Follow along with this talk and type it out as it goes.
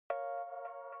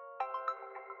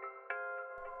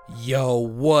Yo,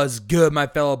 what's good, my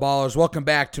fellow ballers? Welcome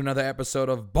back to another episode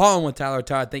of Ballin' with Tyler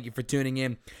Todd. Thank you for tuning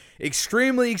in.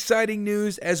 Extremely exciting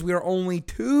news as we are only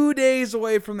 2 days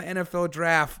away from the NFL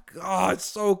draft. God, it's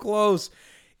so close.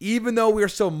 Even though we are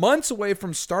still months away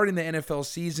from starting the NFL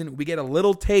season, we get a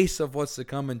little taste of what's to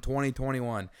come in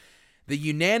 2021. The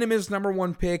unanimous number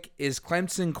one pick is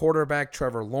Clemson quarterback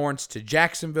Trevor Lawrence to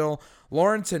Jacksonville.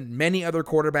 Lawrence and many other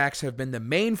quarterbacks have been the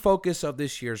main focus of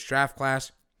this year's draft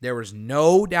class. There is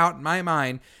no doubt in my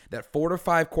mind that 4 to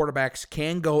 5 quarterbacks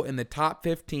can go in the top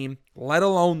 15, let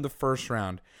alone the first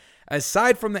round.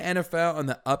 Aside from the NFL and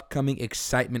the upcoming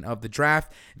excitement of the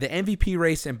draft, the MVP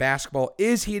race in basketball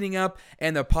is heating up,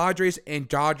 and the Padres and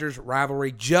Dodgers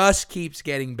rivalry just keeps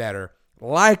getting better.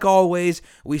 Like always,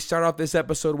 we start off this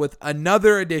episode with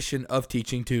another edition of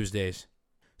Teaching Tuesdays.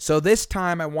 So this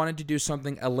time I wanted to do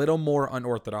something a little more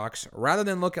unorthodox. Rather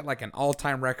than look at like an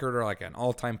all-time record or like an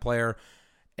all-time player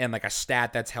and like a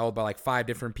stat that's held by like 5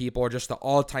 different people or just the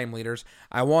all-time leaders,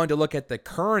 I wanted to look at the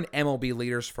current MLB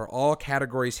leaders for all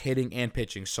categories hitting and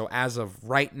pitching. So as of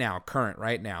right now, current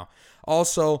right now.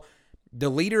 Also, the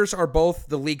leaders are both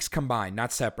the leagues combined,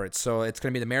 not separate. So it's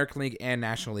going to be the American League and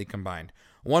National League combined.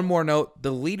 One more note, the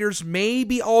leaders may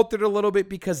be altered a little bit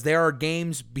because there are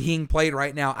games being played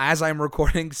right now as I'm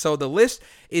recording. So the list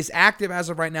is active as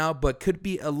of right now, but could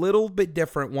be a little bit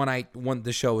different when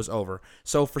the show is over.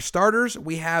 So for starters,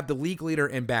 we have the league leader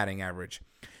in batting average.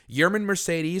 Yermin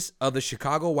Mercedes of the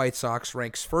Chicago White Sox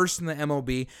ranks first in the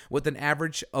MLB with an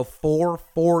average of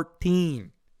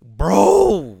 .414.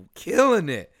 Bro, killing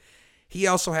it. He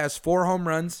also has 4 home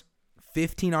runs,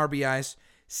 15 RBIs,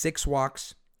 6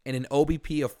 walks, and an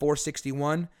OBP of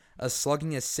 .461, a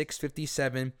slugging of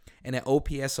 .657, and an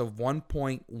OPS of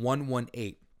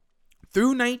 1.118.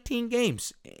 Through 19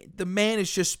 games, the man has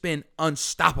just been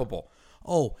unstoppable.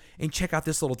 Oh, and check out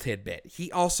this little tidbit.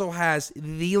 He also has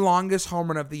the longest home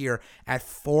run of the year at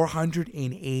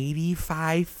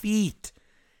 485 feet.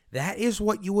 That is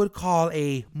what you would call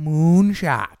a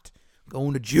moonshot,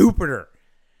 going to Jupiter.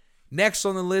 Next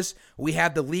on the list, we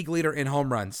have the league leader in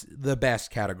home runs, the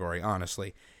best category,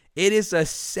 honestly. It is a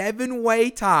 7-way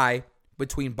tie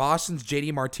between Boston's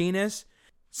JD Martinez,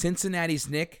 Cincinnati's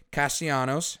Nick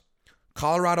Castellanos,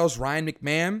 Colorado's Ryan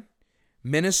McMahon,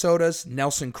 Minnesota's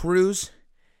Nelson Cruz,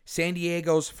 San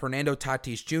Diego's Fernando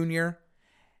Tatis Jr.,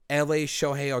 LA's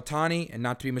Shohei Ohtani, and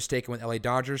not to be mistaken with LA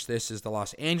Dodgers, this is the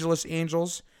Los Angeles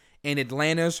Angels, and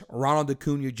Atlanta's Ronald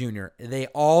Acuna Jr. They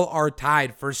all are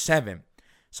tied for 7.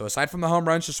 So aside from the home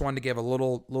runs, just wanted to give a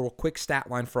little quick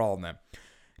stat line for all of them.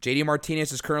 JD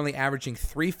Martinez is currently averaging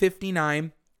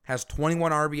 .359, has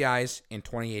 21 RBIs and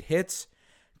 28 hits.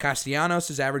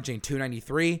 Castellanos is averaging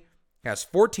 .293, has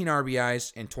 14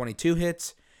 RBIs and 22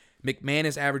 hits. McMahon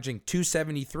is averaging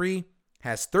 .273,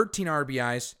 has 13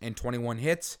 RBIs and 21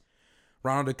 hits.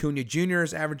 Ronald Acuna Jr.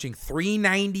 is averaging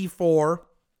 .394,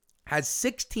 has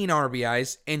 16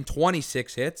 RBIs and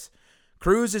 26 hits.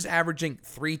 Cruz is averaging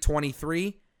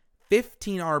 .323,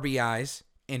 15 RBIs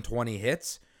and 20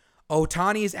 hits.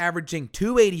 Ohtani is averaging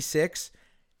 .286,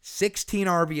 16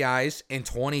 RBIs and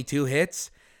 22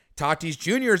 hits. Tatis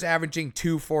Jr. is averaging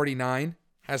 .249,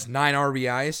 has 9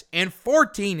 RBIs and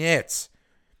 14 hits.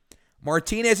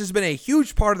 Martinez has been a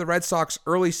huge part of the Red Sox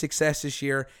early success this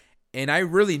year, and I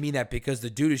really mean that because the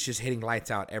dude is just hitting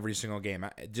lights out every single game.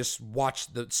 Just watch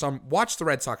the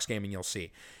Red Sox game and you'll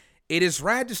see. It is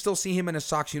rad to still see him in a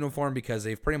Sox uniform because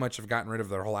they've pretty much have gotten rid of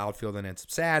their whole outfield, and it's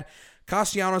sad.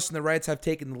 Castellanos and the Reds have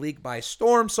taken the league by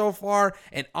storm so far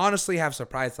and honestly have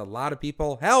surprised a lot of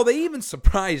people. Hell, they even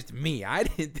surprised me. I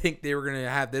didn't think they were going to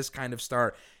have this kind of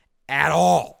start at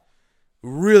all.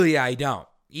 Really, I don't.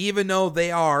 Even though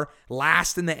they are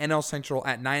last in the NL Central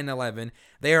at 9-11,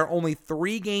 they are only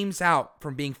 3 games out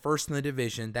from being first in the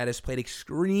division that has played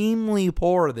extremely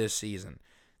poor this season.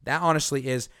 That honestly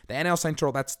is the NL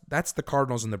Central. That's the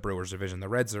Cardinals and the Brewers division. The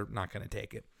Reds are not going to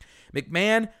take it.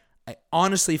 McMahon, I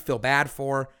honestly feel bad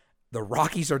for. The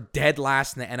Rockies are dead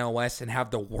last in the NL West and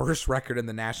have the worst record in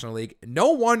the National League.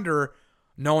 No wonder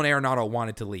Nolan Arenado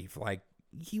wanted to leave. Like,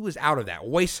 he was out of that,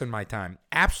 wasting my time.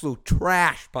 Absolute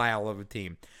trash pile of a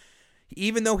team.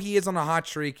 Even though he is on a hot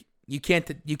streak, you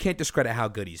can't discredit how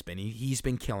good he's been. He's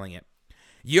been killing it.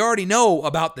 You already know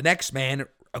about the next man,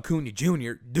 Acuna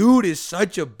Jr. Dude is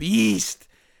such a beast.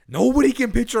 Nobody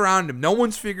can pitch around him. No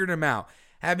one's figured him out.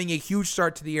 Having a huge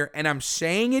start to the year, and I'm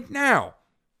saying it now.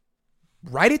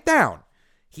 Write it down.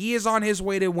 He is on his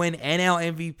way to win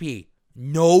NL MVP.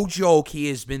 No joke, he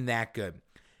has been that good.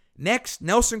 Next,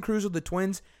 Nelson Cruz of the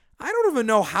Twins. I don't even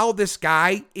know how this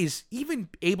guy is even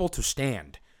able to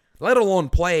stand, let alone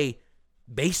play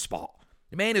baseball.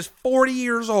 The man is 40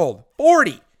 years old.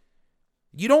 40.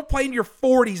 You don't play in your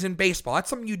 40s in baseball. That's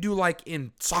something you do like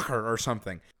in soccer or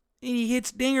something. And he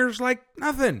hits dingers like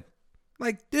nothing.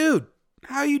 Like, dude,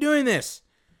 how are you doing this?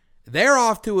 They're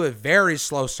off to a very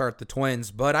slow start, the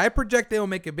Twins, but I project they will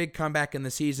make a big comeback in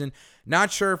the season.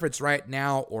 Not sure if it's right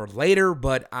now or later,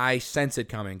 but I sense it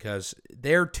coming because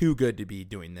they're too good to be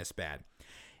doing this bad.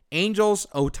 Angels,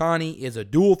 Ohtani is a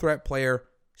dual threat player.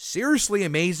 Seriously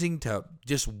amazing to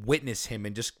just witness him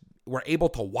and just we're able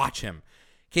to watch him.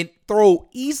 Can throw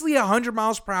easily 100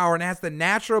 miles per hour and has the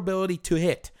natural ability to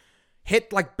hit.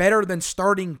 Hit like better than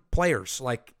starting players,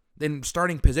 like than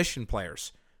starting position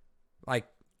players. Like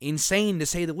insane to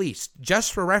say the least.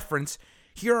 Just for reference,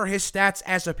 here are his stats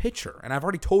as a pitcher, and I've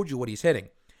already told you what he's hitting.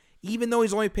 Even though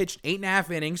he's only pitched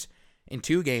 8.5 innings in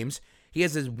 2 games, he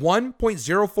has his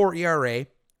 1.04 ERA,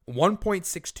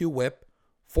 1.62 whip,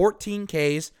 14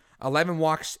 Ks, 11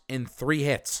 walks, and 3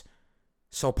 hits.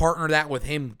 So partner that with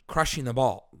him crushing the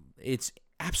ball. It's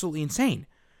absolutely insane.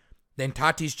 Then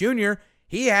Tatis Jr.,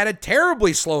 he had a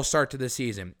terribly slow start to the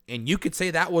season. And you could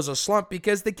say that was a slump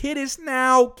because the kid is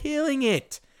now killing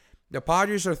it. The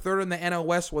Padres are third in the NL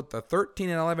West with a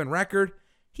 13-11 record.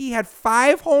 He had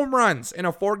 5 home runs in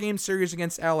a 4-game series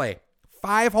against LA.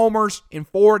 5 homers in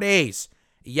 4 days.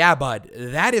 Yeah, bud,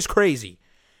 that is crazy.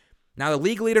 Now, the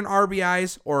league leader in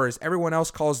RBIs, or as everyone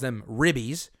else calls them,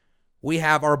 ribbies, we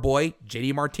have our boy,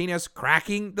 JD Martinez,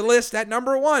 cracking the list at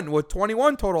number 1 with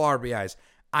 21 total RBIs.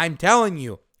 I'm telling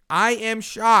you, I am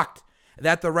shocked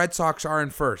that the Red Sox are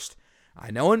in first.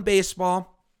 I know in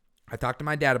baseball, I talked to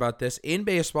my dad about this, in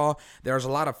baseball, there's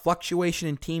a lot of fluctuation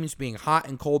in teams being hot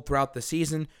and cold throughout the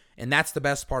season, and that's the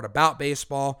best part about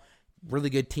baseball. Really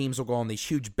good teams will go on these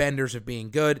huge benders of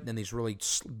being good, and then these really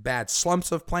bad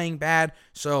slumps of playing bad.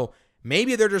 So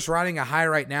maybe they're just riding a high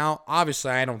right now.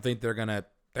 Obviously, I don't think they're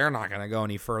not going to go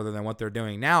any further than what they're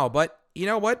doing now. But you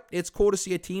know what? It's cool to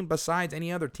see a team besides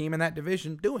any other team in that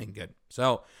division doing good.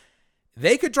 So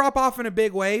they could drop off in a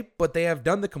big way, but they have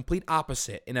done the complete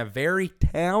opposite in a very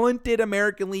talented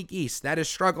American League East that is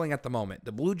struggling at the moment.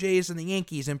 The Blue Jays and the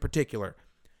Yankees in particular.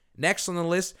 Next on the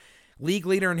list, league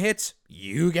leader in hits,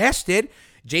 you guessed it,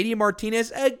 JD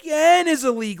Martinez again is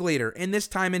a league leader, and this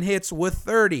time in hits with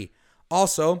 30.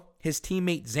 Also, his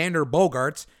teammate Xander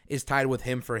Bogaerts is tied with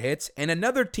him for hits, and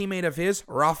another teammate of his,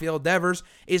 Rafael Devers,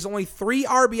 is only 3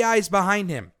 RBIs behind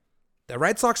him. The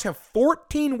Red Sox have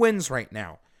 14 wins right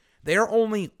now. They are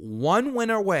only 1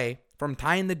 win away from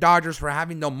tying the Dodgers for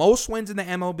having the most wins in the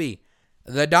MLB.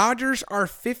 The Dodgers are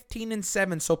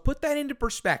 15-7, so put that into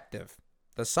perspective.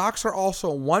 The Sox are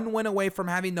also 1 win away from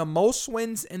having the most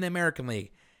wins in the American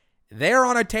League. They're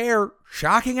on a tear,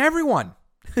 shocking everyone.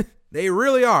 They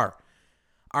really are.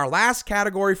 Our last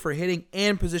category for hitting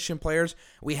and position players,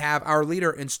 we have our leader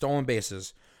in stolen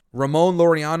bases. Ramon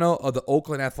Laureano of the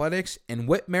Oakland Athletics and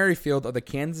Whit Merrifield of the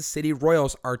Kansas City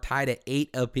Royals are tied at 8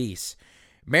 apiece.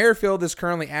 Merrifield is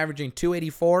currently averaging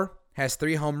 .284, has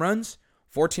 3 home runs,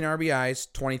 14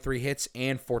 RBIs, 23 hits,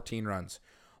 and 14 runs.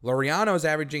 Laureano is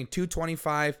averaging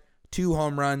 .225, 2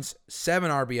 home runs,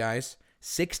 7 RBIs,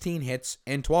 16 hits,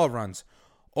 and 12 runs.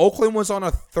 Oakland was on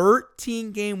a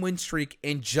 13-game win streak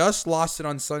and just lost it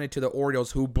on Sunday to the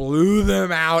Orioles, who blew them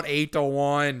out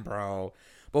 8-1, bro.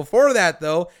 Before that,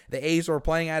 though, the A's were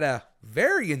playing at a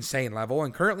very insane level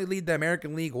and currently lead the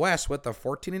American League West with a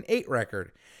 14-8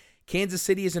 record. Kansas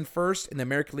City is in first in the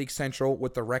American League Central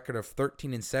with a record of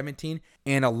 13-17,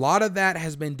 and a lot of that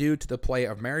has been due to the play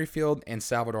of Merrifield and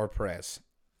Salvador Perez.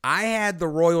 I had the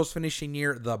Royals finishing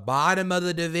near the bottom of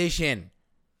the division.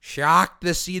 Shocked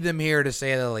to see them here, to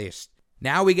say the least.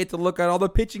 Now we get to look at all the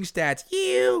pitching stats.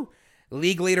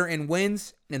 League leader in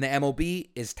wins in the MLB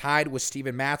is tied with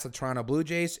Steven Matz of the Toronto Blue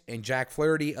Jays and Jack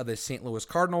Flaherty of the St. Louis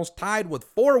Cardinals, tied with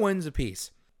 4 wins apiece.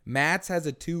 Matz has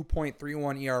a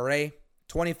 2.31 ERA,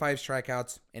 25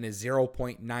 strikeouts, and a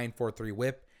 0.943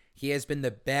 whip. He has been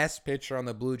the best pitcher on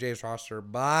the Blue Jays roster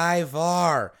by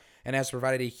far and has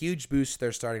provided a huge boost to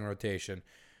their starting rotation.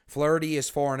 Flaherty is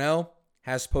 4-0,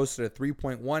 has posted a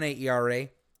 3.18 ERA,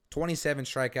 27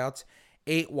 strikeouts,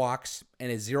 8 walks, and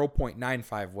a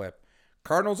 0.95 whip.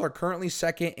 Cardinals are currently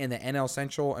second in the NL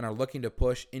Central and are looking to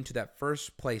push into that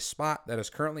first place spot that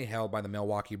is currently held by the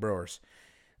Milwaukee Brewers.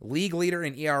 League leader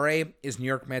in ERA is New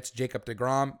York Mets' Jacob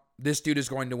deGrom. This dude is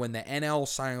going to win the NL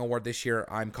Cy Young Award this year.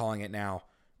 I'm calling it now.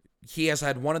 He has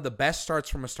had one of the best starts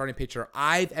from a starting pitcher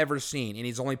I've ever seen, and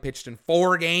he's only pitched in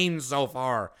 4 games so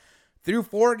far. Through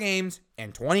 4 games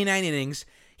and 29 innings,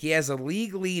 he has a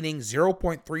league-leading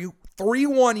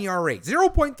 0.331 ERA.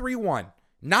 0.31.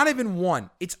 Not even 1.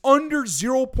 It's under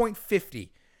 0.50.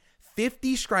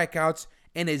 50 strikeouts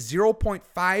and a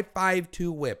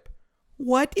 0.552 whip.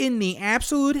 What in the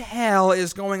absolute hell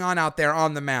is going on out there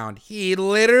on the mound? He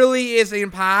literally is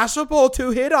impossible to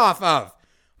hit off of.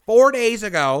 4 days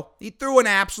ago, he threw an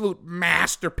absolute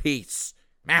masterpiece.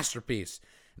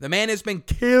 The man has been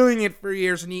killing it for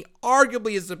years, and he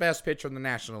arguably is the best pitcher in the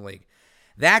National League.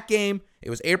 That game, it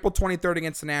was April 23rd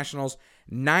against the Nationals.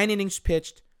 9 innings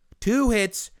pitched, 2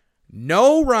 hits,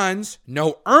 no runs,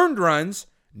 no earned runs,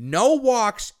 no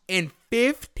walks, and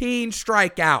 15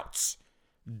 strikeouts.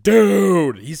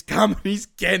 Dude, he's coming. He's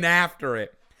getting after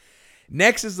it.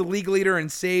 Next is the league leader in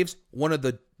saves. One of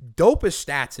the dopest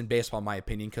stats in baseball, in my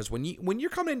opinion, because when you're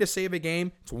coming in to save a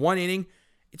game, it's 1 inning.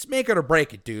 It's make it or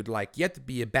break it, dude. Like, you have to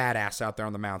be a badass out there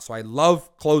on the mound. So I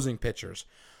love closing pitchers.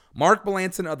 Mark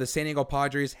Melancon of the San Diego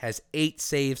Padres has 8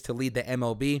 saves to lead the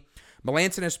MLB.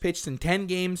 Melancon has pitched in 10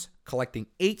 games, collecting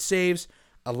 8 saves,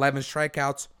 11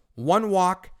 strikeouts, 1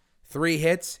 walk, 3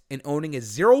 hits, and owning a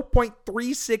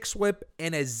 0.36 whip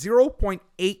and a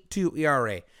 0.82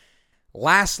 ERA.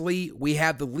 Lastly, we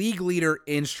have the league leader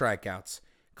in strikeouts.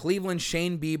 Cleveland's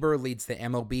Shane Bieber leads the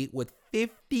MLB with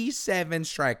 57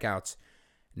 strikeouts.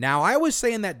 Now, I was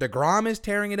saying that DeGrom is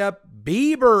tearing it up.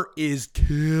 Bieber is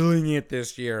killing it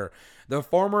this year. The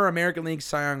former American League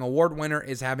Cy Young Award winner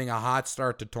is having a hot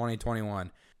start to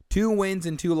 2021. 2 wins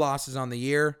and 2 losses on the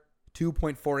year,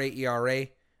 2.48 ERA,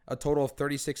 a total of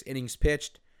 36 innings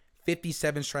pitched,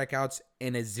 57 strikeouts,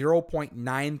 and a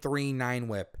 0.939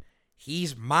 whip.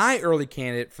 He's my early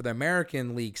candidate for the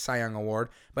American League Cy Young Award,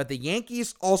 but the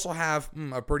Yankees also have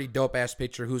a pretty dope-ass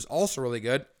pitcher who's also really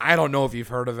good. I don't know if you've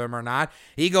heard of him or not.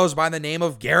 He goes by the name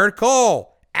of Garrett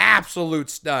Cole.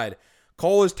 Absolute stud.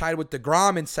 Cole is tied with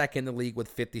DeGrom in second in the league with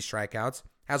 50 strikeouts,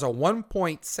 has a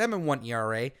 1.71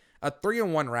 ERA, a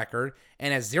 3-1 record,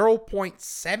 and a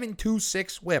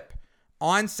 0.726 whip.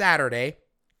 On Saturday,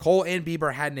 Cole and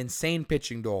Bieber had an insane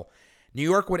pitching duel. New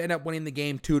York would end up winning the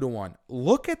game 2-1.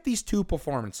 Look at these 2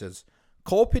 performances.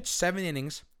 Cole pitched 7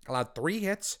 innings, allowed 3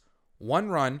 hits, 1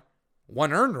 run,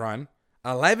 1 earned run,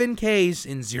 11 Ks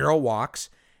and 0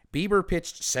 walks. Bieber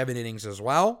pitched 7 innings as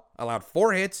well, allowed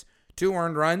 4 hits, 2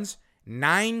 earned runs,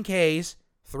 9 Ks,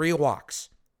 3 walks.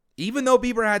 Even though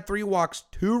Bieber had 3 walks,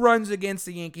 2 runs against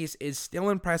the Yankees is still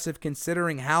impressive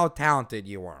considering how talented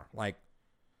you are. Like,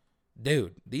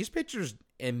 dude, these pitchers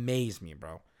amaze me,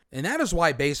 bro. And that is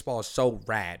why baseball is so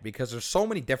rad, because there's so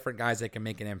many different guys that can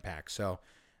make an impact. So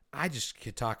I just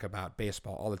could talk about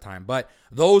baseball all the time. But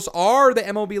those are the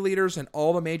MLB leaders in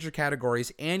all the major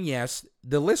categories. And yes,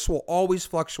 the list will always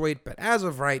fluctuate. But as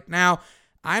of right now,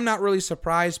 I'm not really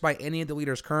surprised by any of the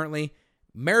leaders currently.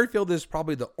 Merrifield is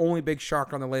probably the only big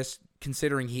shark on the list,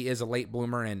 considering he is a late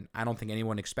bloomer. And I don't think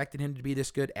anyone expected him to be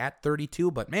this good at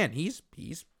 32. But man, he's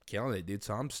killing it, dude.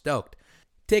 So I'm stoked.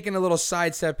 Taking a little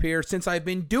sidestep here, since I've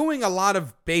been doing a lot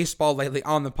of baseball lately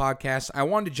on the podcast, I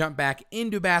wanted to jump back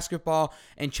into basketball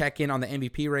and check in on the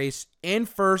MVP race. And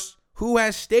first, who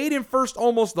has stayed in first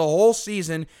almost the whole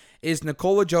season, is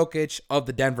Nikola Jokic of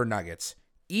the Denver Nuggets.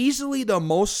 Easily the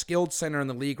most skilled center in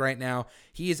the league right now.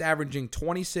 He is averaging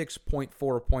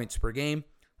 26.4 points per game,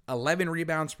 11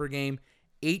 rebounds per game,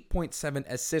 8.7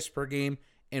 assists per game,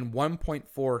 and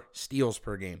 1.4 steals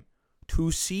per game. To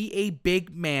see a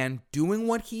big man doing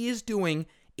what he is doing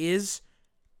is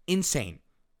insane.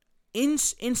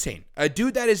 Insane. A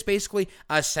dude that is basically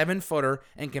a 7-footer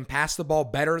and can pass the ball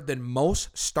better than most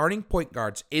starting point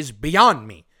guards is beyond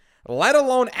me, let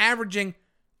alone averaging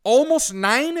almost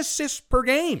 9 assists per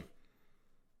game.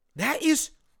 That is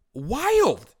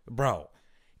wild, bro.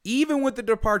 Even with the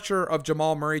departure of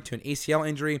Jamal Murray to an ACL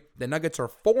injury, the Nuggets are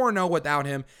 4-0 without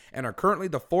him and are currently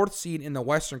the 4th seed in the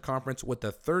Western Conference with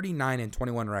a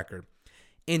 39-21 record.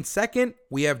 In second,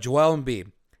 we have Joel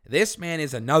Embiid. This man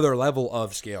is another level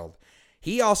of skilled.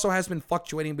 He also has been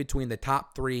fluctuating between the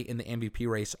top 3 in the MVP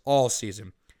race all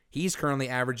season. He's currently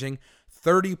averaging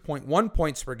 30.1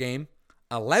 points per game,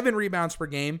 11 rebounds per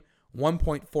game,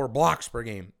 1.4 blocks per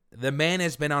game. The man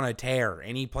has been on a tear,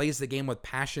 and he plays the game with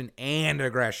passion and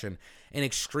aggression. An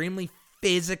extremely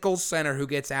physical center who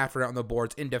gets after it on the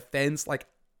boards and defends like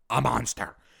a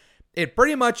monster. It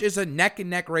pretty much is a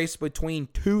neck-and-neck race between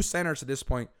 2 centers at this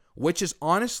point, which is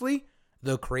honestly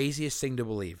the craziest thing to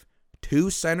believe. 2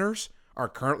 centers are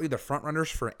currently the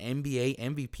frontrunners for NBA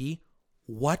MVP.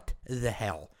 What the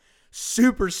hell?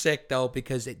 Super sick, though,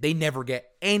 because they never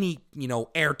get any,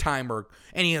 airtime or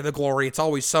any of the glory. It's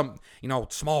always some,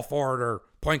 small forward or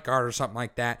point guard or something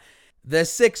like that. The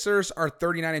Sixers are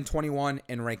 39-21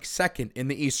 and rank 2nd in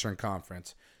the Eastern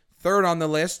Conference. Third on the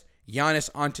list, Giannis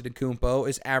Antetokounmpo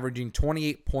is averaging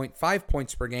 28.5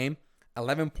 points per game,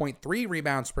 11.3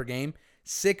 rebounds per game,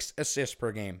 6 assists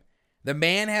per game. The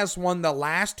man has won the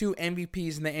last 2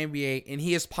 MVPs in the NBA, and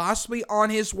he is possibly on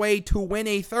his way to win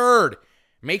a third,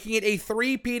 making it a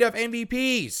three-peat of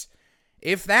MVPs.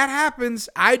 If that happens,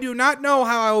 I do not know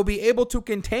how I will be able to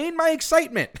contain my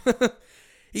excitement.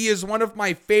 He is one of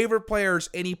my favorite players,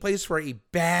 and he plays for a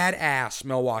badass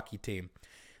Milwaukee team.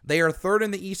 They are third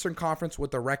in the Eastern Conference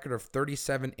with a record of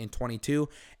 37-22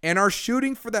 and are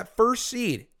shooting for that first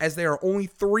seed as they are only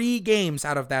 3 games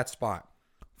out of that spot.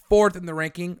 Fourth in the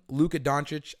ranking, Luka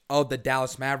Doncic of the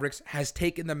Dallas Mavericks has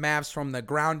taken the Mavs from the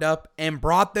ground up and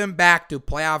brought them back to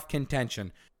playoff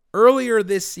contention. Earlier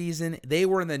this season, they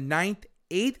were in the 9th,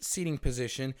 8th seeding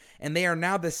position, and they are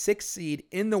now the 6th seed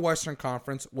in the Western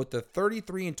Conference with a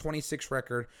 33-26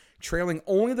 record, trailing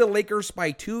only the Lakers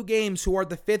by 2 games, who are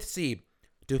the 5th seed.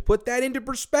 To put that into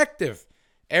perspective,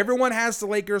 everyone has the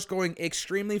Lakers going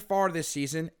extremely far this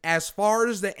season, as far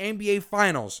as the NBA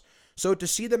Finals. So to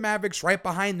see the Mavericks right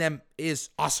behind them is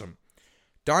awesome.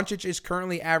 Doncic is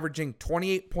currently averaging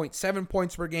 28.7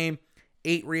 points per game,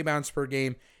 8 rebounds per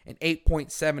game, and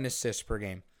 8.7 assists per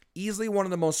game. Easily one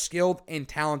of the most skilled and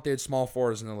talented small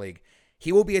forwards in the league.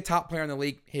 He will be a top player in the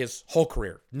league his whole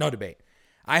career, no debate.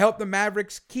 I hope the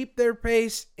Mavericks keep their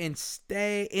pace and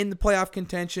stay in the playoff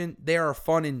contention. They are a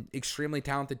fun and extremely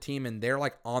talented team, and they're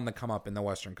like on the come up in the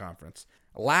Western Conference.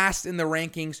 Last in the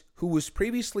rankings, who was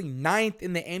previously 9th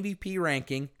in the MVP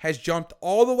ranking, has jumped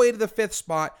all the way to the 5th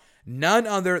spot, none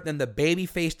other than the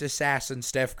baby-faced assassin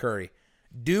Steph Curry.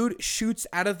 Dude shoots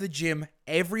out of the gym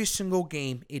every single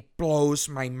game. It blows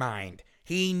my mind.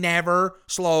 He never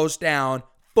slows down.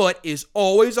 Foot is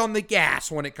always on the gas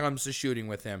when it comes to shooting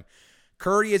with him.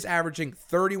 Curry is averaging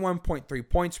 31.3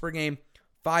 points per game,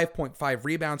 5.5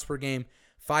 rebounds per game,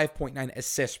 5.9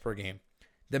 assists per game.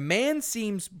 The man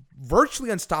seems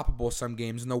virtually unstoppable some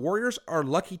games, and the Warriors are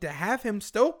lucky to have him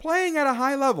still playing at a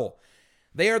high level.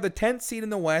 They are the 10th seed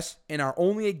in the West and are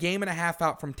only a game and a half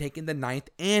out from taking the 9th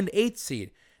and 8th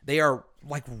seed. They are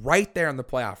like right there in the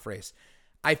playoff race.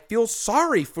 I feel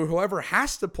sorry for whoever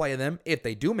has to play them if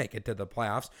they do make it to the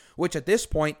playoffs, which at this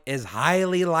point is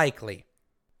highly likely.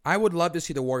 I would love to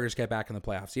see the Warriors get back in the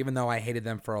playoffs, even though I hated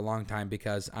them for a long time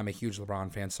because I'm a huge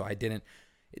LeBron fan, so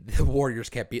the Warriors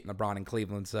kept beating LeBron in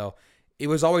Cleveland, so it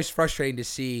was always frustrating to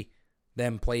see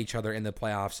them play each other in the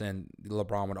playoffs, and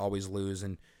LeBron would always lose,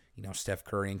 and Steph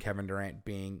Curry and Kevin Durant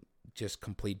being just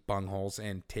complete bungholes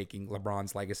and taking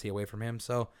LeBron's legacy away from him.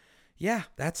 So, yeah,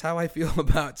 that's how I feel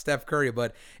about Steph Curry.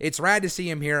 But it's rad to see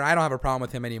him here. I don't have a problem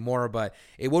with him anymore, but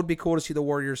it would be cool to see the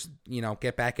Warriors,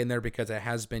 get back in there because it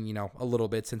has been, a little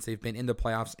bit since they've been in the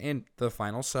playoffs and the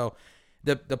finals. So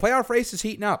the playoff race is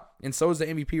heating up, and so is the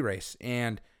MVP race.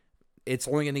 And it's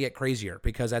only going to get crazier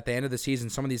because at the end of the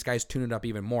season, some of these guys tune it up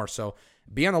even more. So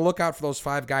be on the lookout for those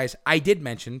 5 guys I did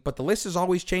mention, but the list is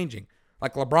always changing.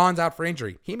 Like LeBron's out for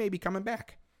injury. He may be coming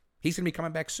back. He's going to be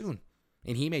coming back soon.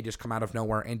 And he may just come out of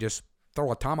nowhere and just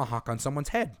throw a tomahawk on someone's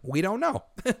head. We don't know.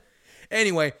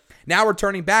 Anyway, now we're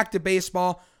turning back to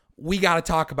baseball. We got to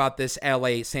talk about this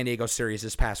LA-San Diego series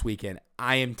this past weekend.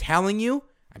 I'm telling you,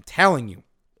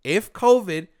 if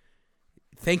COVID,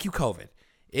 thank you COVID,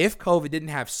 if COVID didn't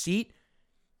have seat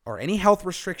or any health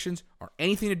restrictions or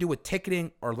anything to do with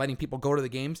ticketing or letting people go to the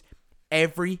games,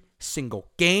 every single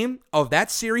game of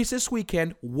that series this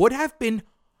weekend would have been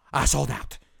sold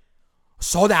out.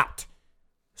 Sold out.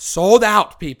 Sold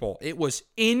out, people. It was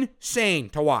insane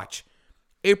to watch.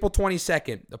 April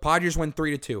 22nd, the Padres win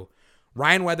 3-2.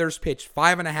 Ryan Weathers pitched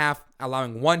 5.5,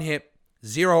 allowing 1 hit,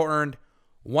 0 earned,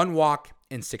 1 walk,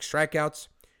 and 6 strikeouts.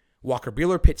 Walker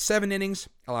Buehler pitched 7 innings,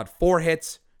 allowed 4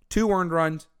 hits, 2 earned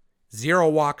runs, 0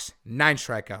 walks, 9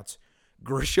 strikeouts.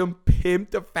 Grisham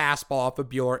pimped a fastball off of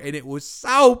Buehler, and it was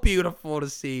so beautiful to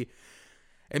see.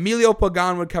 Emilio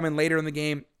Pagan would come in later in the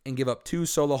game and give up 2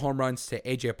 solo home runs to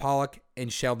A.J. Pollock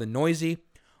and Sheldon Noisy.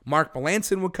 Mark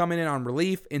Melancon would come in on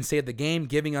relief and save the game,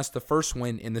 giving us the first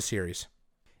win in the series.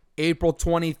 April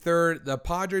 23rd, the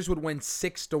Padres would win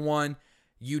 6-1.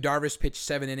 Yu Darvish pitched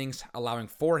 7 innings, allowing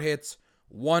 4 hits,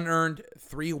 1 earned,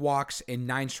 3 walks, and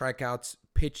 9 strikeouts.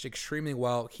 Pitched extremely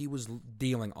well. He was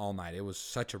dealing all night. It was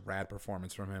such a rad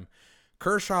performance from him.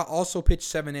 Kershaw also pitched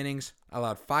 7 innings,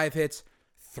 allowed 5 hits,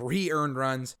 3 earned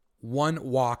runs, 1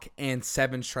 walk, and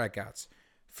 7 strikeouts.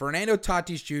 Fernando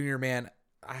Tatis Jr., man,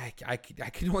 I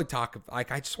can only talk,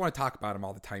 I just want to talk about him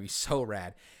all the time. He's so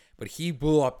rad. But he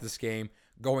blew up this game,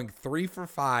 going 3 for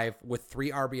 5 with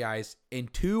 3 RBIs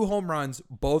and 2 home runs,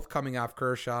 both coming off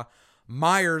Kershaw.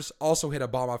 Myers also hit a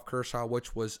bomb off Kershaw,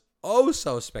 which was oh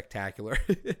so spectacular.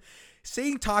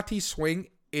 Seeing Tatis swing,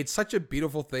 it's such a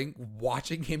beautiful thing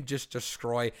watching him just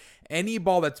destroy any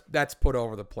ball that's put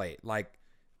over the plate. Like,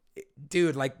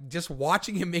 Dude, like, just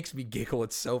watching him makes me giggle.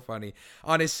 It's so funny.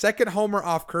 On his second homer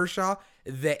off Kershaw,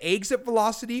 the exit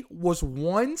velocity was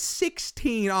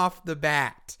 116 off the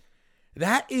bat.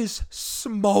 That is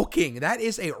smoking. That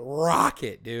is a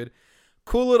rocket, dude.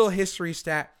 Cool little history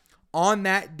stat. On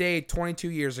that day, 22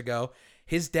 years ago,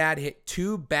 his dad hit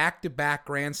 2 back-to-back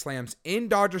grand slams in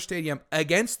Dodger Stadium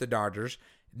against the Dodgers.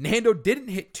 Nando didn't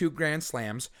hit 2 grand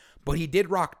slams, but he did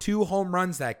rock 2 home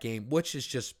runs that game, which is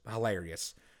just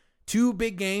hilarious. 2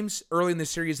 big games early in the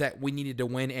series that we needed to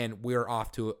win, and we're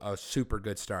off to a super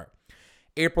good start.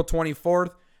 April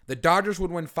 24th, the Dodgers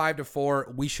would win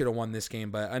 5-4. We should have won this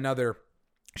game, but another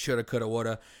shoulda, coulda,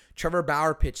 woulda. Trevor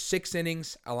Bauer pitched 6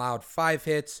 innings, allowed 5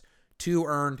 hits, 2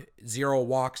 earned, 0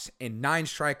 walks, and 9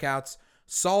 strikeouts.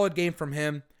 Solid game from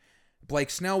him. Blake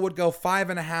Snell would go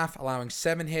 5.5, allowing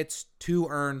 7 hits, 2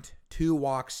 earned, 2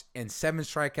 walks, and 7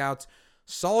 strikeouts.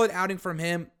 Solid outing from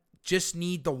him. Just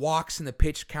need the walks and the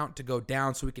pitch count to go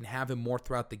down so we can have him more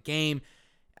throughout the game.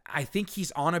 I think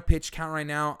he's on a pitch count right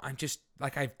now. I'm just,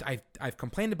 like, I've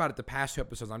complained about it the past 2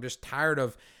 episodes. I'm just tired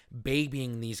of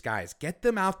babying these guys. Get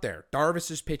them out there.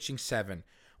 Darvish is pitching 7.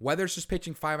 Weathers is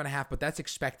pitching 5.5, but that's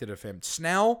expected of him.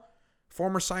 Snell,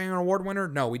 former Cy Young Award winner,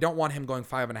 no, we don't want him going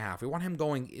 5.5. We want him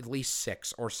going at least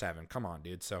 6 or 7. Come on,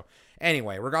 dude. So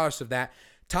anyway, regardless of that,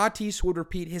 Tatis would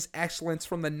repeat his excellence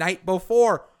from the night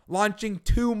before, launching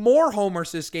 2 more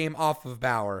homers this game off of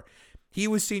Bauer. He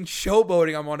was seen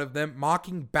showboating on one of them,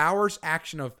 mocking Bauer's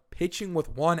action of pitching with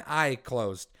one eye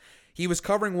closed. He was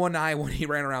covering one eye when he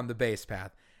ran around the base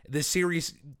path. This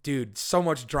series, dude, so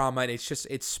much drama, and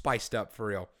it's spiced up for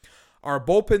real. Our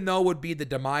bullpen, though, would be the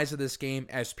demise of this game,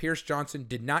 as Pierce Johnson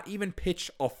did not even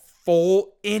pitch a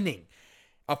full inning.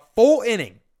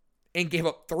 And gave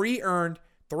up 3 earned,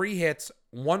 3 hits,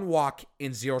 1 walk,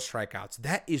 and 0 strikeouts.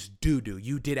 That is doo-doo.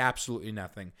 You did absolutely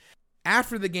nothing.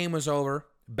 After the game was over,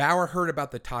 Bauer heard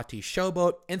about the Tatis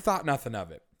showboat and thought nothing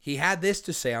of it. He had this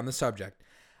to say on the subject.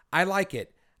 I like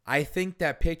it. I think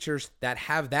that pitchers that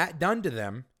have that done to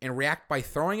them and react by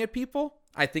throwing at people,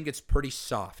 I think it's pretty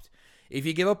soft. If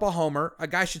you give up a homer, a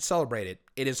guy should celebrate it.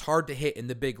 It is hard to hit in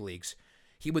the big leagues.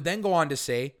 He would then go on to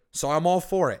say, so I'm all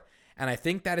for it. And I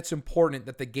think that it's important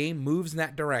that the game moves in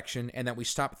that direction and that we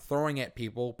stop throwing at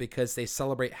people because they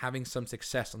celebrate having some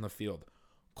success on the field.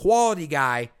 Quality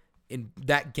guy, and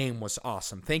that game was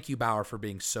awesome. Thank you, Bauer, for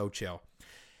being so chill.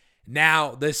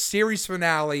 Now, the series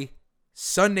finale,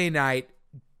 Sunday night,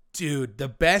 dude, the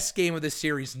best game of the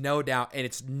series, no doubt, and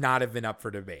it's not even up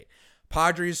for debate.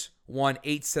 Padres won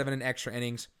 8-7 in extra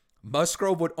innings.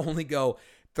 Musgrove would only go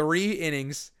 3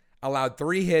 innings, allowed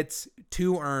 3 hits,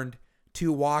 2 earned,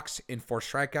 2 walks, and 4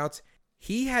 strikeouts.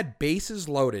 He had bases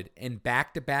loaded in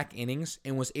back-to-back innings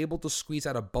and was able to squeeze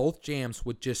out of both jams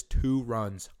with just 2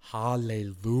 runs.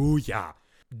 Hallelujah.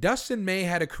 Dustin May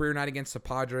had a career night against the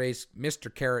Padres,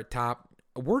 Mr. Carrot Top.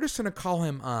 We're just going to call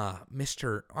him I'm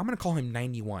going to call him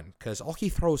 91 because all he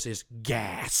throws is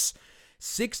gas.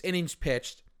 6 innings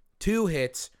pitched, 2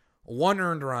 hits, 1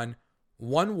 earned run,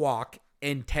 1 walk,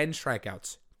 and 10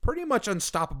 strikeouts. Pretty much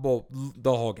unstoppable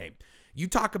the whole game. You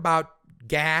talk about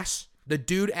gas, the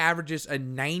dude averages a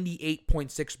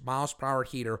 98.6 miles per hour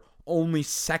heater, only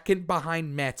second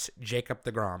behind Mets Jacob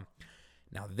deGrom.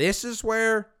 Now this is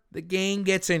where the game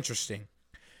gets interesting.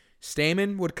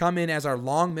 Stamen would come in as our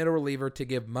long middle reliever to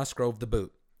give Musgrove the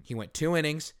boot. He went 2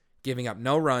 innings, giving up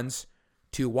no runs,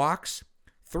 2 walks,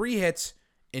 3 hits,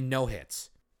 and no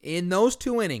hits. In those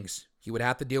 2 innings, he would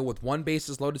have to deal with 1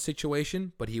 bases loaded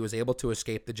situation, but he was able to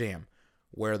escape the jam.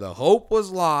 Where the hope was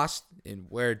lost, and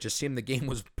where it just seemed the game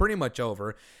was pretty much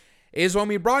over, is when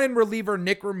we brought in reliever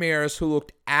Nick Ramirez, who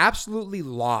looked absolutely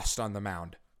lost on the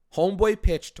mound. Homeboy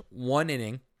pitched 1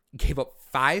 inning, gave up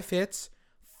 5 hits,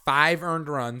 5 earned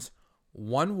runs,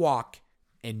 1 walk,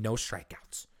 and no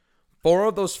strikeouts. 4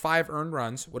 of those 5 earned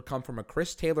runs would come from a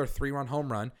Chris Taylor 3-run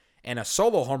home run and a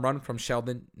solo home run from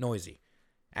Sheldon Neuse.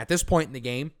 At this point in the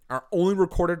game, our only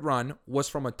recorded run was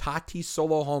from a Tatis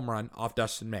solo home run off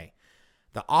Dustin May.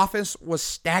 The offense was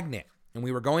stagnant, and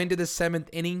we were going to the 7th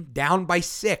inning down by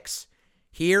 6.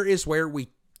 Here is where we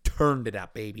turned it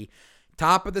up, baby.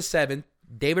 Top of the 7th,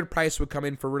 David Price would come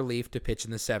in for relief to pitch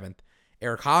in the 7th.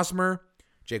 Eric Hosmer,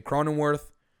 Jake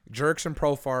Cronenworth, Jurickson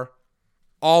Profar,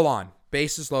 all on,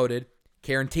 bases loaded.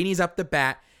 Carantini's up the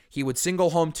bat. He would single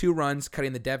home 2 runs,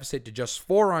 cutting the deficit to just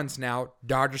 4 runs now.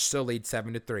 Dodgers still lead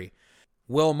 7-3.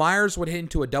 Will Myers would hit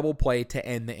into a double play to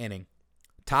end the inning.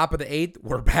 Top of the 8th,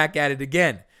 we're back at it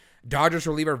again. Dodgers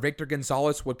reliever Victor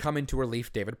Gonzalez would come into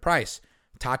relief David Price.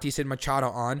 Tatis and Machado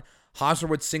on. Hosmer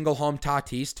would single home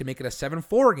Tatis to make it a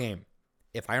 7-4 game.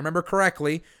 if I remember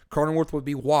correctly, Cronenworth would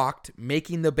be walked,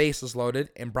 making the bases loaded,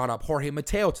 and brought up Jorge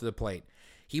Mateo to the plate.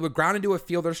 He would ground into a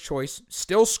fielder's choice,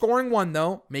 still scoring one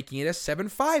though, making it a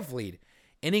 7-5 lead.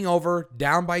 Inning over,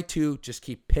 down by 2, just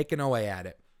keep picking away at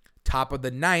it. Top of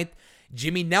the ninth,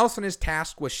 Jimmy Nelson is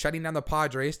tasked with shutting down the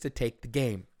Padres to take the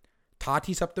game.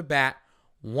 Tatis up to bat,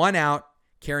 1 out,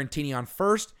 Caratini on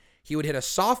first. He would hit a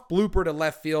soft blooper to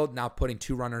left field, now putting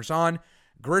 2 runners on.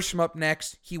 Grisham up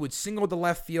next. He would single to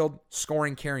left field,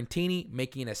 scoring Caratini,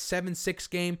 making it a 7-6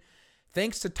 game.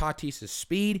 Thanks to Tatis'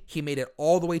 speed, he made it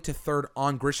all the way to third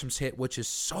on Grisham's hit, which is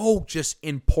so just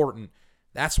important.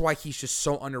 That's why he's just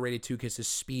so underrated too, because his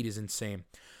speed is insane.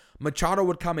 Machado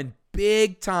would come in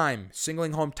big time,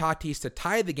 singling home Tatis to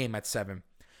tie the game at 7.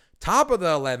 Top of the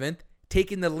 11th,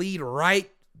 taking the lead right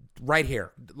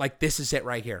here. Like, this is it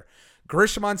right here.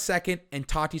 Grisham on second and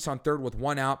Tatis on third with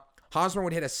 1 out. Hosmer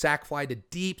would hit a sac fly to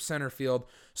deep center field,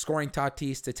 scoring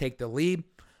Tatis to take the lead.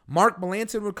 Mark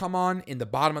Melancon would come on in the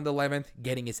bottom of the 11th,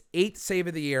 getting his 8th save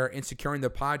of the year and securing the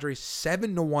Padres'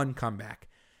 7-1 comeback.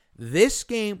 This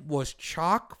game was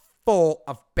chock full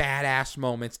of badass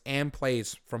moments and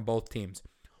plays from both teams.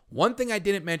 One thing I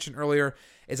didn't mention earlier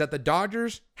is that the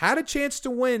Dodgers had a chance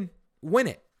to win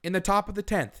it in the top of the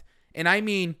 10th. And I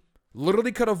mean,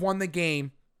 literally could have won the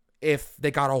game if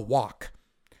they got a walk.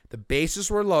 The bases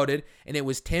were loaded, and it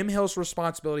was Tim Hill's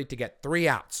responsibility to get 3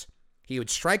 outs. He would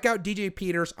strike out DJ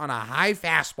Peters on a high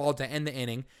fastball to end the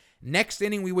inning. Next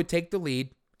inning, we would take the lead,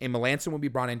 and Melancon would be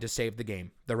brought in to save the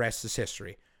game. The rest is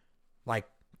history. Like,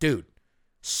 dude,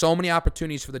 so many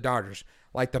opportunities for the Dodgers.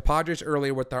 Like the Padres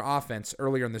earlier with their offense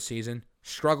earlier in the season,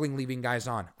 struggling leaving guys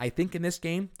on. I think in this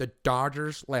game, the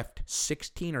Dodgers left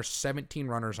 16 or 17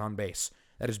 runners on base.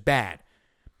 That is bad.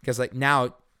 Because like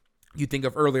now, you think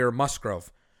of earlier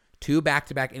Musgrove. 2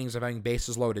 back-to-back innings of having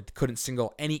bases loaded. Couldn't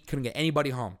get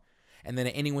anybody home. And then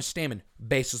an inning with Stamen.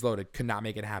 Bases loaded. Could not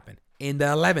make it happen. In the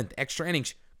 11th, extra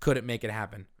innings. Couldn't make it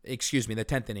happen. The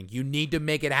 10th inning. You need to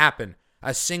make it happen.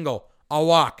 A single, a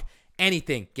walk,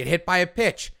 anything. Get hit by a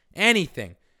pitch.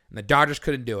 Anything. And the Dodgers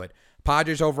couldn't do it.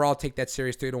 Padres overall take that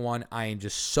series 3-1. I am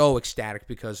just so ecstatic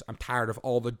because I'm tired of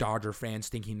all the Dodger fans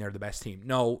thinking they're the best team.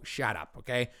 No, shut up,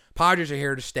 okay? Padres are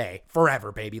here to stay.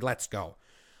 Forever, baby. Let's go.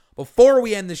 Before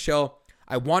we end the show,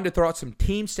 I wanted to throw out some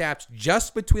team stats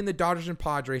just between the Dodgers and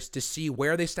Padres to see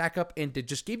where they stack up and to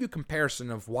just give you a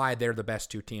comparison of why they're the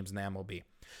best 2 teams in the MLB.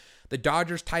 The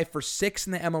Dodgers tie for 6th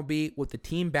in the MLB with the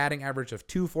team batting average of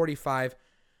 .245,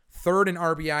 3rd in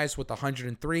RBIs with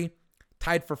 103,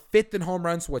 tied for 5th in home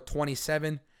runs with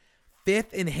 27,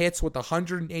 5th in hits with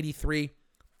 183,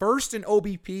 1st in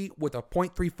OBP with a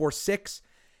 .346,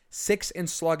 6th in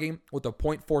slugging with a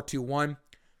 .421,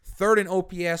 3rd in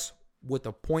OPS with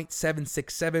a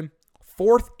 .767,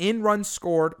 4th in runs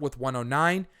scored with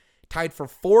 109, tied for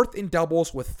 4th in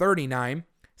doubles with 39,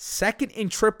 2nd in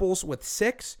triples with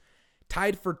 6,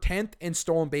 tied for 10th in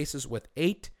stolen bases with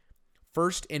 8,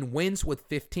 1st in wins with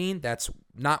 15. That's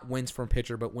not wins from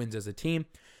pitcher, but wins as a team.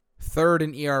 3rd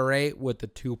in ERA with a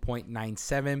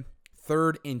 2.97.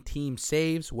 3rd in team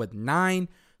saves with 9.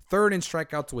 3rd in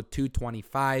strikeouts with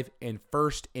 225. And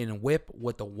 1st in whip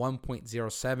with a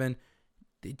 1.07.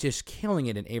 Just killing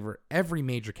it in every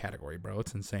major category, bro.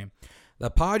 It's insane. The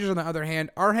Padres, on the other hand,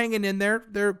 are hanging in there.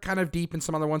 They're kind of deep in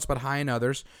some other ones, but high in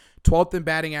others. 12th in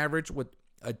batting average with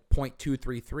a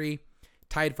 .233.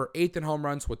 Tied for 8th in home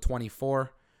runs with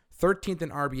 24. 13th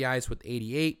in RBIs with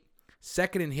 88.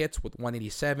 2nd in hits with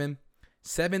 187.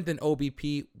 7th in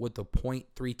OBP with a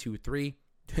 .323.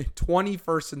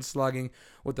 21st in slugging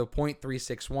with a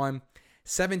 .361.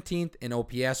 17th in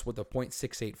OPS with a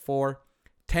 .684.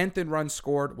 10th in runs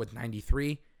scored with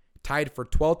 93. Tied for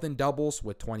 12th in doubles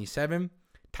with 27.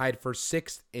 Tied for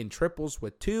 6th in triples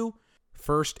with 2.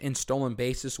 1st in stolen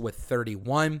bases with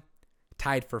 31.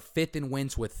 Tied for 5th in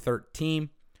wins with 13.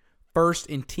 1st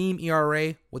in team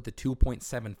ERA with the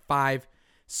 2.75.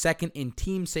 2nd in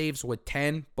team saves with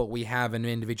 10, but we have an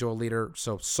individual leader,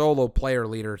 so solo player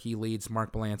leader, he leads,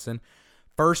 Mark Melancon.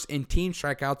 1st in team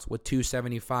strikeouts with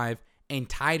 275, and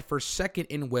tied for 2nd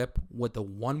in whip with a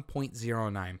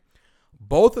 1.09.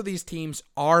 Both of these teams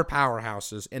are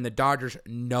powerhouses, and the Dodgers,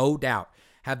 no doubt,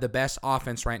 have the best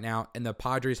offense right now, and the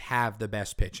Padres have the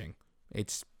best pitching.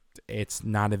 It's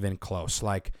not even close.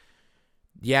 Like,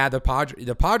 yeah, the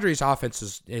Padres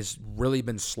offense has really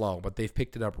been slow, but they've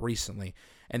picked it up recently.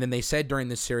 And then they said during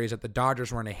this series that the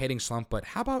Dodgers were in a hitting slump, but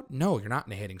how about, no, you're not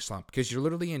in a hitting slump because you're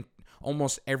literally in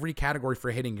almost every category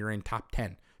for hitting. You're in top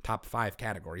 10, top 5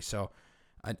 categories. So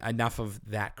enough of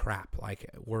that crap. Like,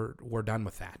 we're done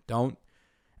with that.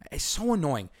 It's so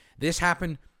annoying. This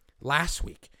happened last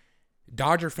week.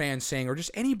 Dodger fans saying, or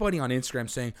just anybody on Instagram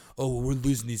saying, oh, we're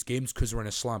losing these games because we're in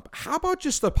a slump. How about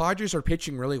just the Padres are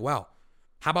pitching really well?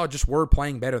 How about just we're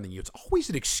playing better than you? It's always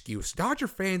an excuse. Dodger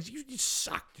fans, you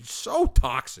suck. You're so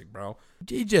toxic, bro.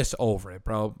 You're just over it,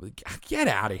 bro. Get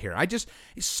out of here. It's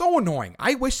so annoying.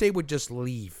 I wish they would just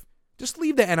leave. Just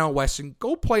leave the NL West and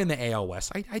go play in the AL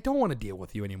West. I don't want to deal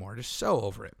with you anymore. Just so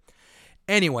over it.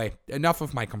 Anyway, enough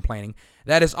of my complaining.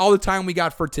 That is all the time we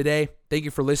got for today. Thank you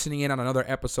for listening in on another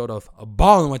episode of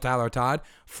Ballin' with Tyler Todd.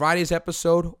 Friday's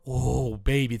episode, oh,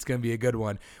 baby, it's going to be a good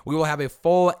one. We will have a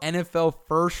full NFL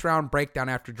first-round breakdown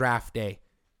after draft day.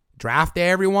 Draft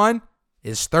day, everyone,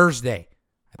 is Thursday.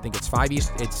 I think it's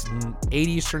 8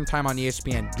 Eastern time on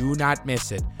ESPN. Do not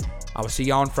miss it. I will see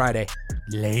you on Friday.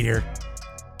 Later.